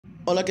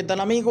Hola, ¿qué tal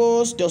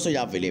amigos? Yo soy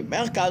Philip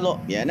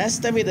Mercado y en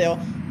este video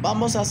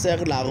vamos a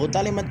hacer la ruta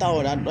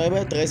Alimentadora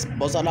 93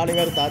 Bosa la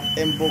Libertad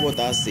en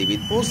Bogotá SIBID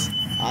Bus.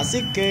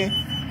 Así que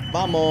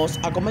vamos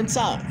a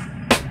comenzar.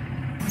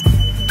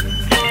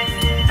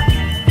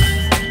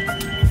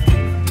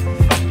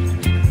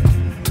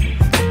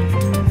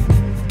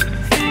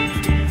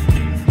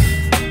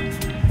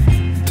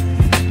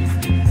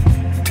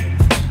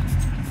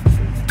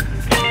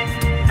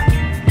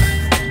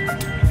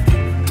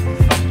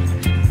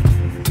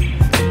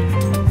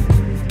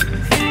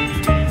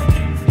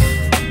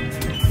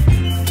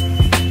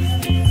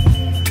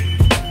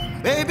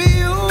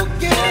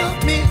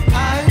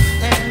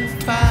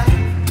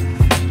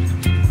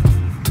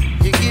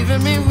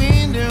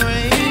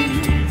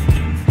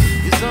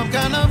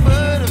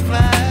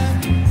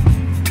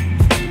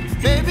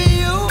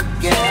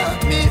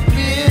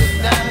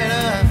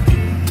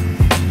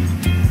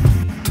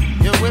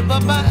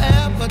 My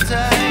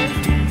appetite,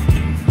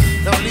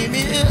 don't leave me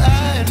here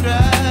high and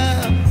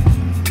dry.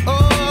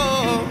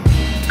 Oh,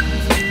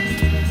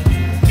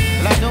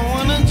 well, I don't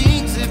wanna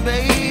jinx it,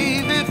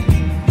 baby,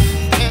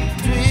 and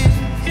twist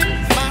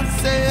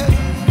myself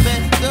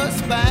at the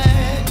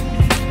spine.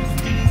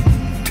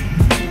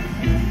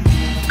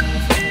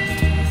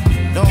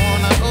 Don't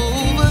wanna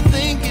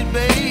overthink it,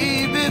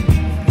 baby.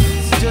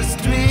 It's just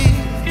twist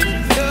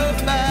your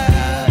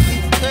body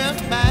and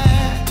mine.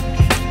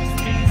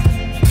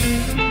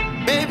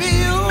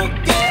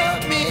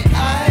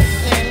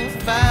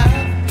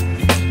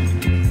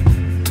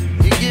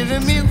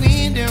 Me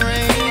wind and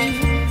rain,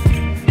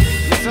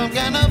 you're some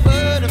kind of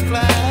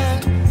butterfly.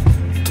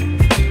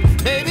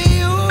 Baby,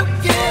 you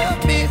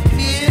give me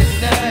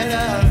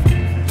midnight.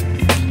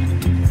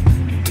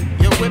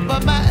 You whip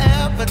up my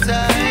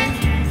appetite.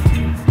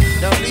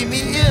 Don't leave me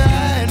here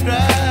high and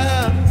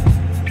dry.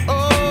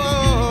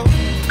 Oh,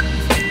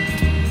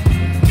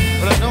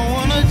 but I don't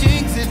wanna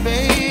jinx it,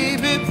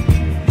 baby.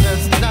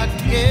 Let's not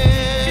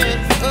get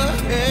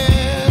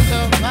ahead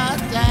of my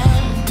time.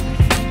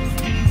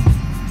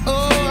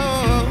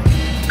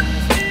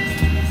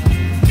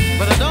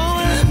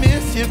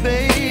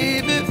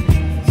 Baby,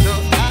 so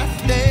I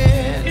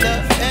stand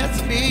up and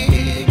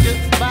speak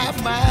just my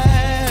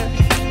mind.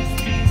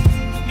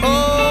 Oh,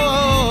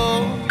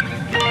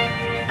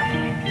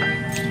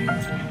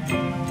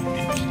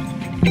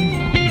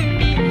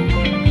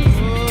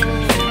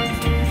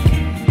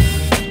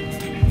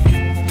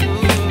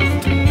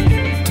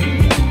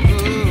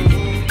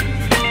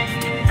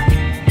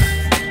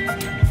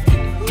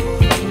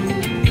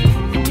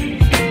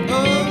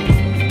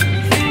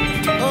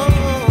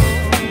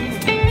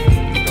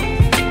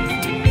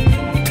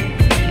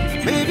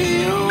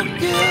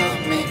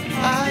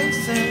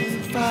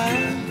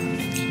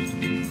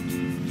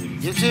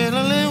 you're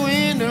chilling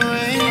wind and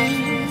rain.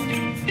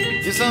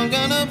 You're some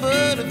kind of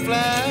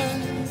butterfly.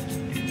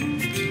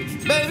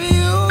 Baby,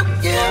 you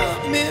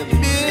give me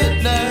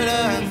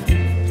midnight.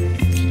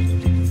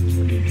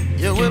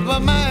 You whip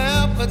up my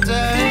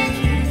appetite.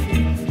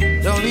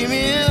 Don't leave me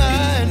here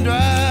high and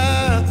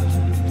dry.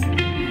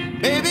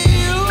 Baby,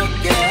 you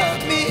give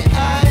me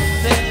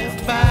ice and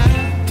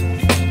fire.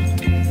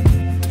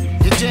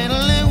 You're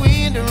chilling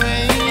wind and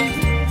rain.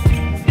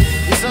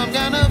 You're some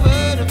kind of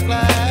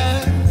butterfly.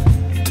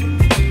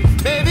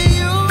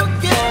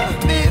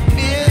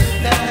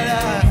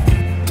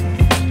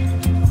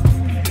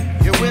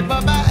 Whip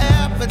up my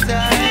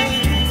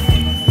appetite.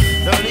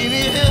 Don't leave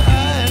me here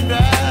high and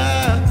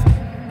dry.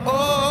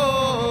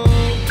 Oh,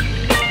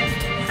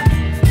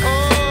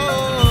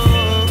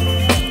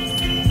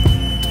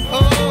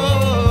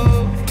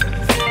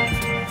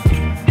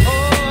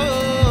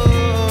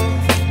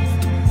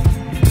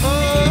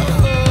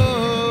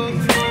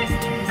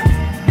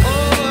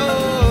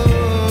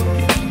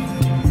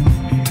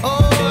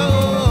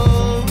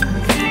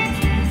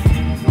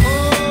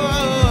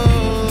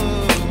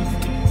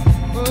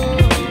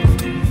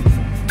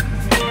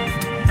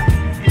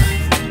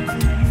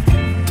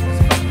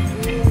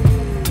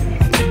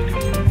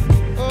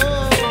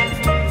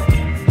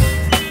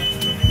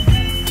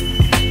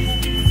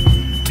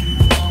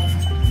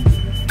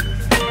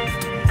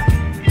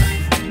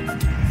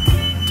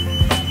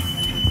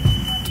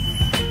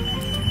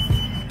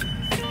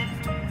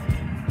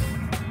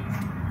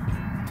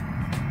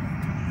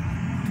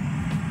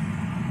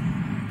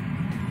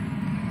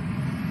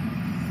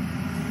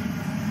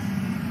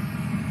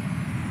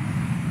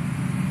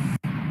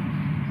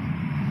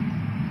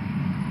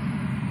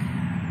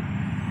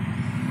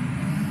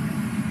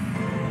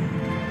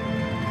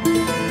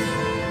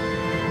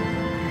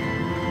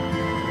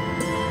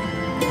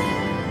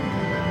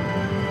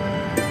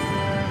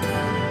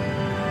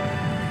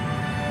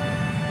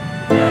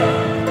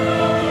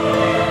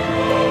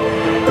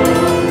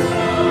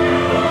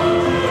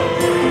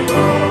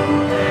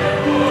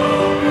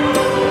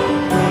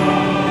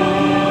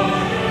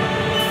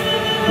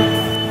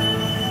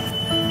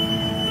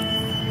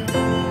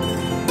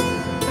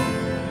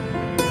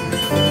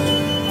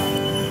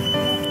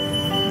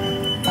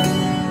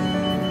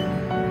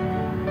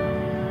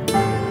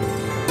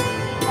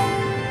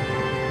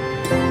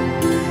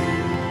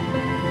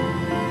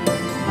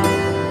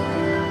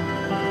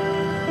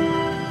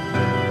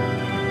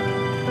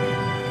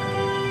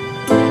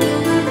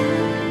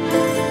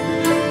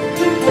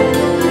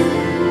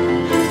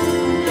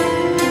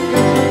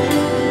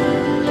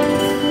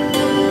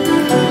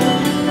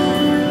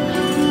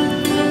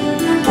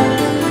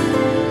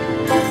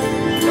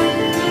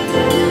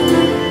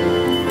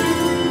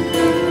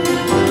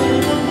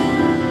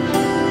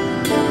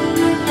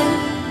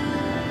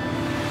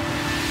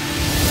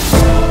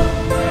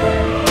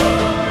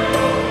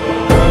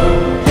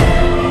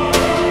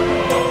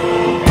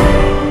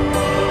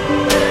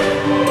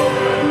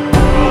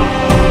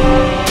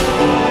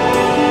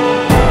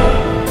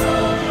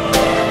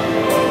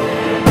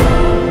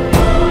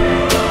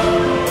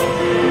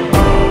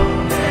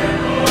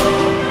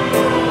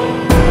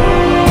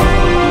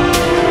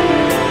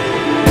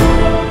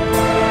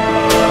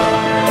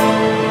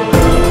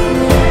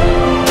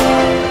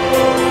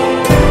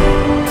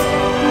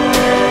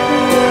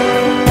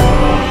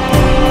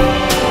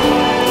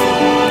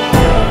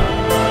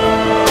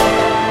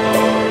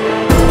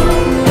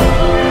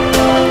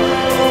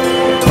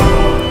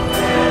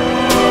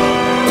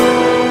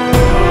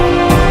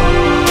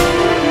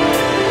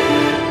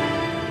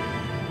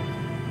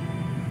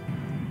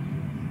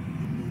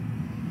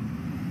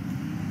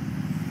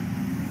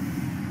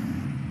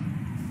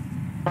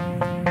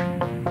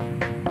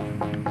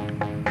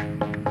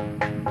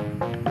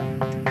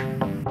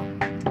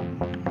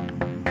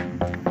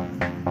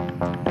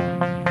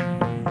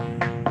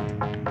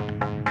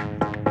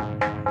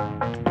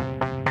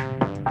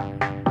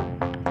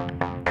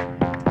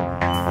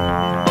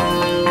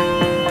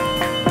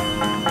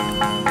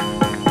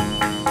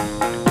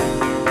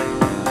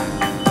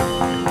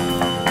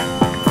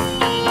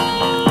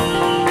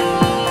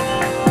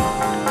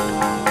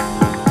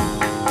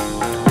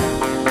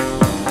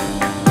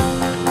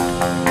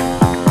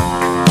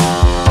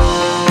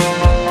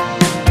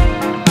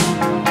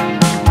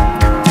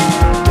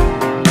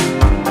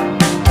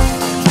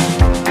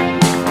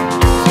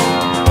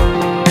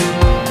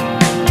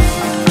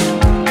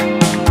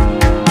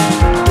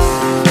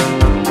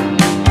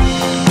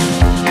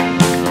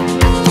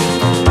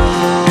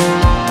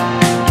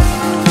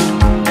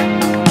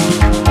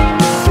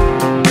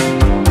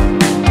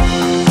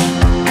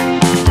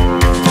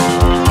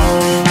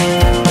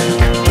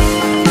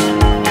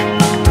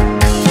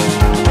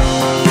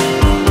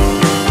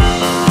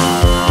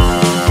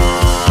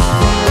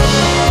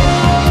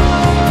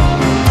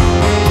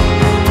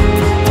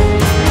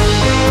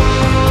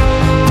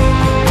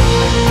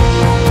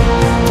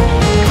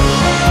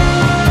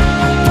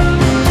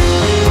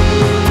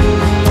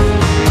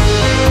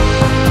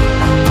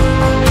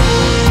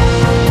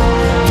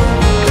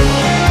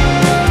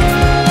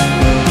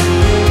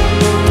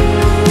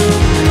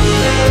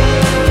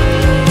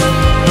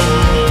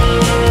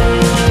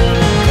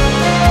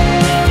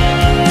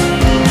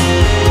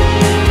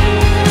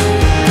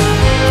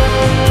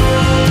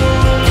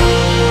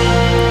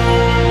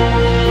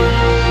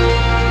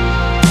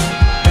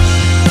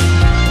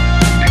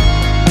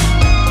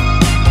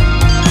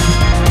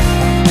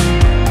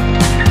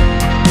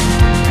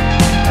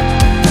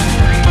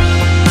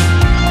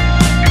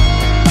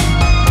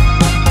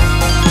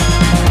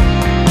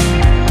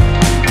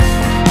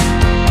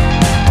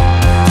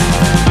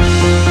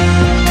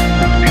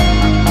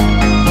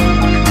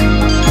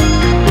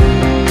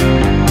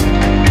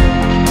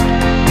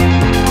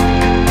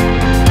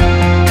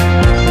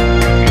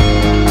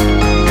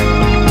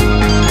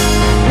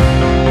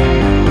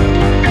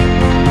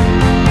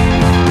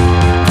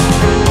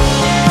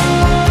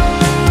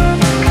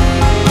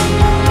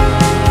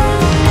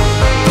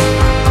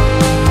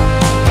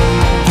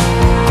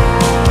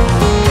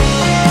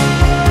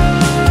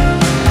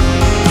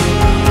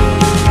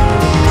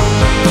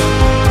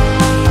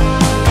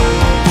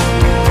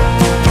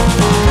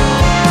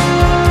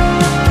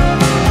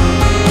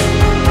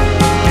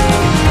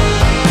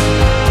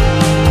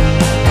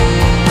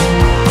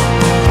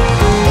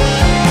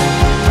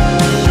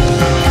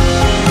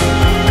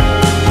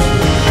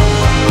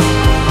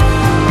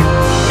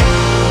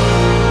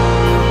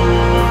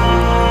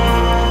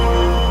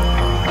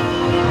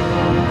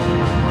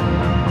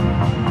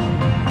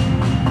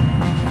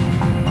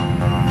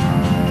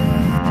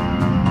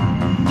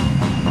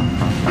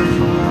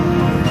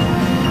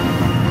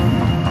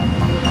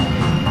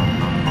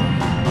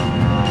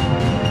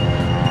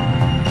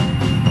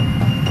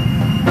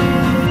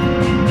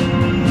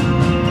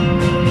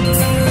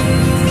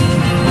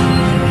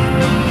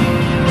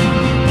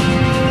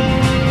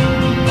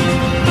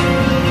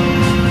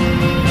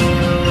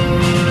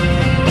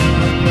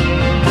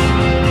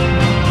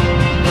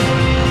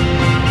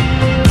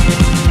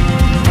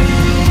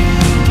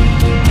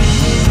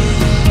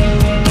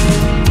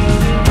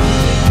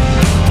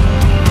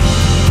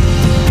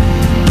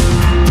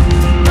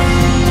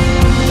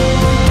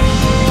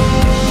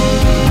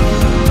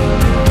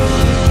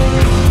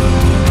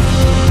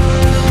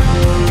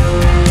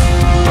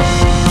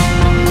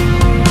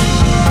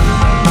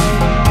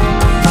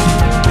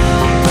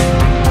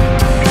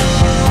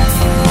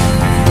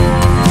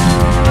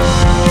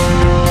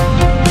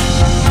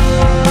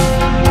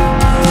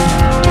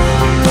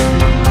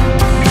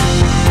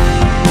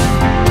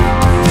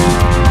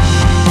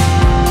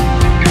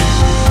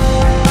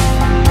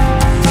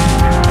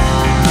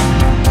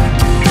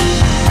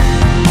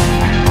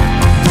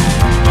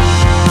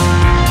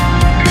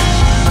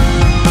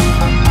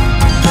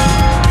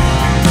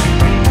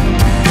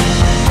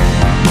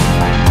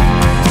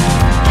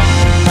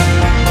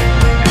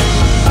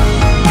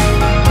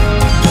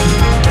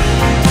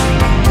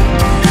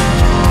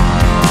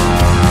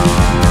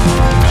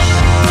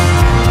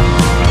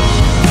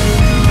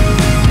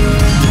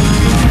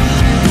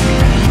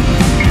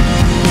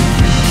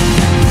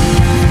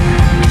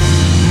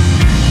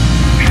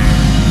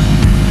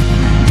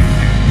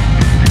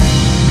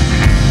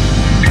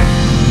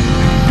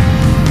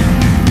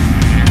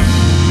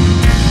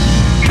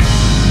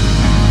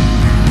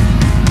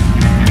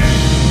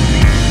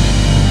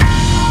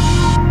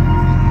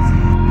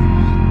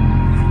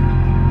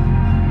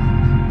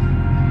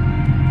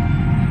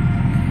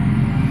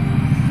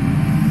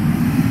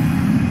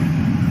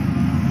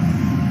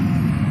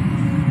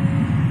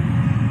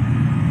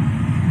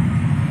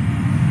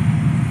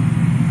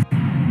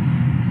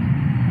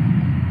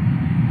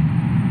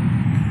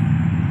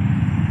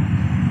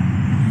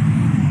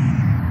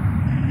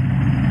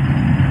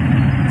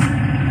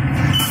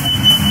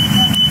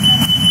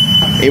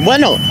 Y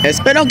bueno,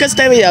 espero que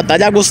este video te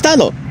haya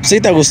gustado.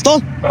 Si te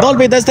gustó, no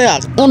olvides de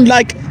dar un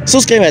like,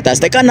 suscríbete a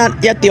este canal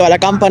y activa la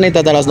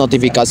campanita de las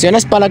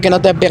notificaciones para que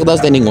no te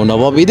pierdas de ningún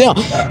nuevo video.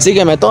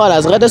 Sígueme en todas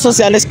las redes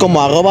sociales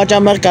como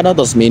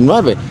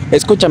 @yamercado2009.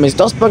 Escucha mis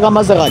 2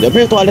 programas de radio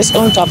virtuales,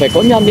 Un Café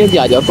con Jan y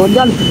Diario con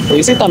Jan.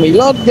 Visita mi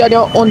blog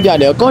diario,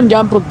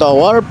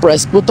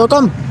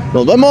 undiarioconjan.wordpress.com.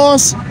 Nos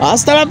vemos,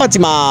 hasta la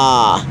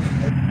próxima.